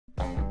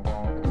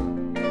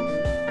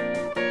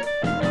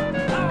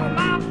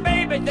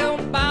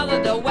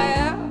loves to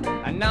wear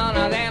none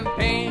of them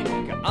pink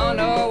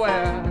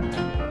underwear.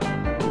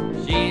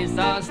 She's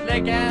so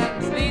slick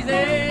and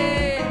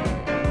sleazy,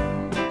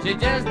 she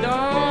just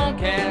don't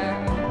care.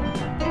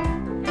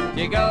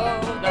 She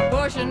goes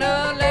pushing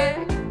her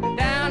leg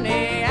down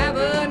the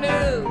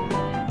avenue,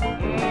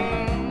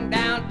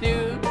 down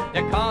to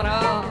the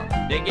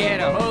corner to get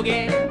a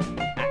hoagie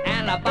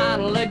and a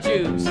bottle of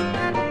juice.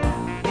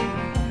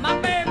 My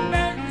baby,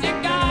 she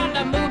got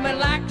a movement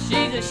like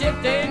she's a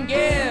shifting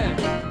gear.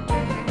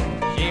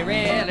 She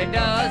really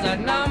does a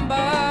number,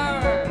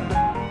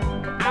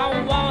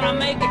 I wanna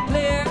make it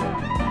clear.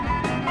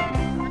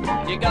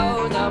 She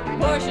goes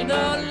pushing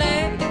her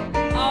leg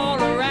all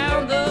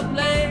around the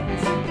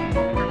place,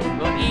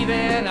 but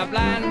even a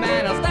blind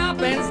man will stop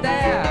and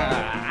stare.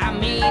 I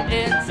mean,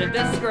 it's a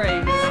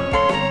disgrace.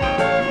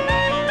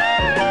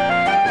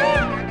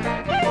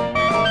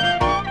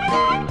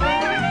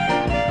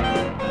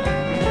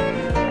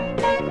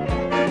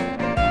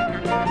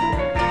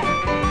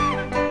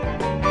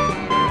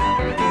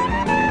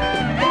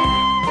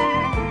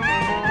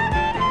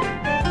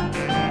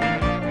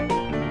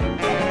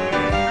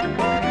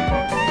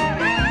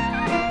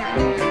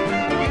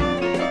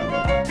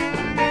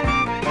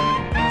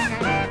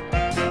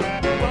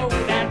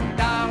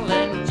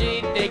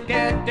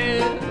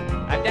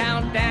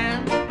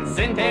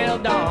 Till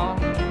dawn,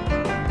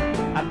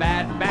 a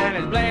bad band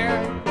is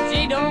blaring.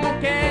 She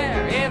don't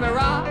care if it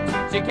rocks,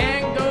 she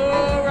can't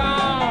go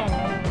wrong.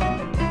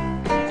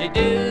 She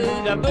do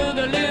the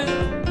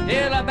boogaloo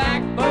till her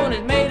backbone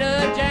is made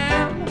of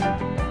jam.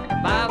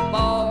 By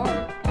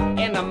 4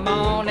 in the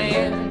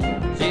morning,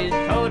 she's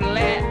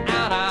totally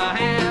out of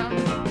hand.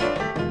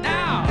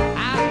 Now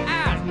I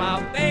ask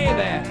my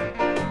baby,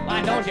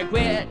 why don't you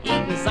quit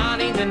eating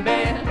sardines in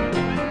bed?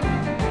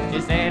 She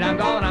said, I'm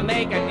gonna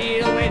make a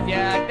deal with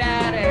your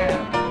daddy.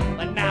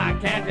 But now I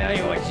can't tell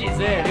you what she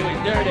said, it was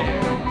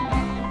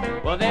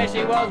dirty. Well, there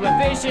she was with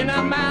fish in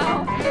her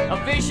mouth, a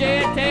fishy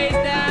taste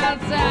down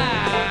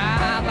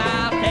south.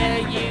 I'll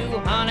tell you,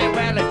 honey,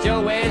 well, it's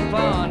always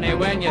funny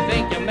when you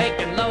think you're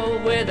making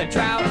love with a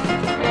trout.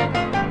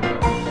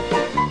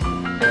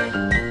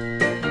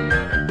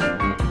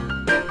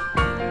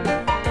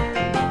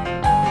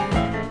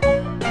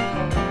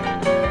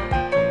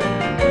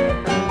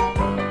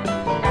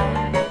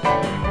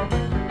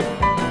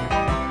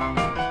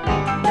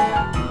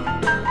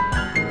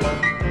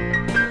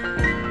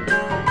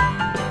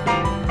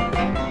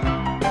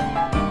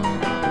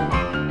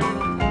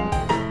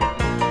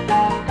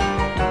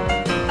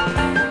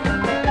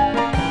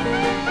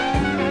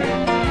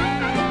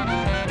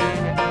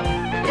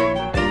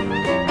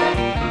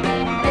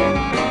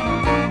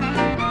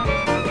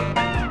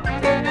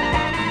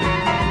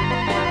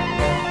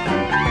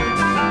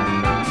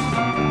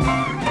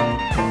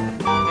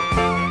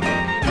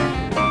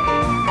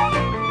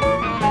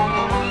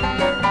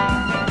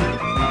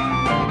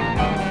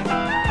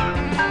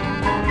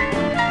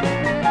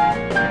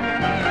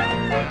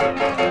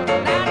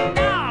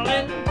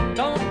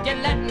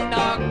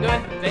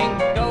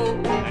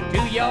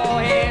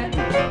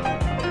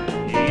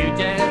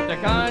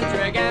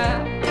 Country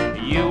guy,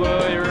 you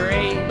were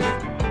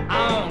raised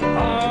on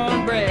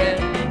cornbread.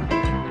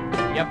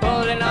 You're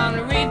pulling on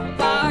the reef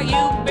bar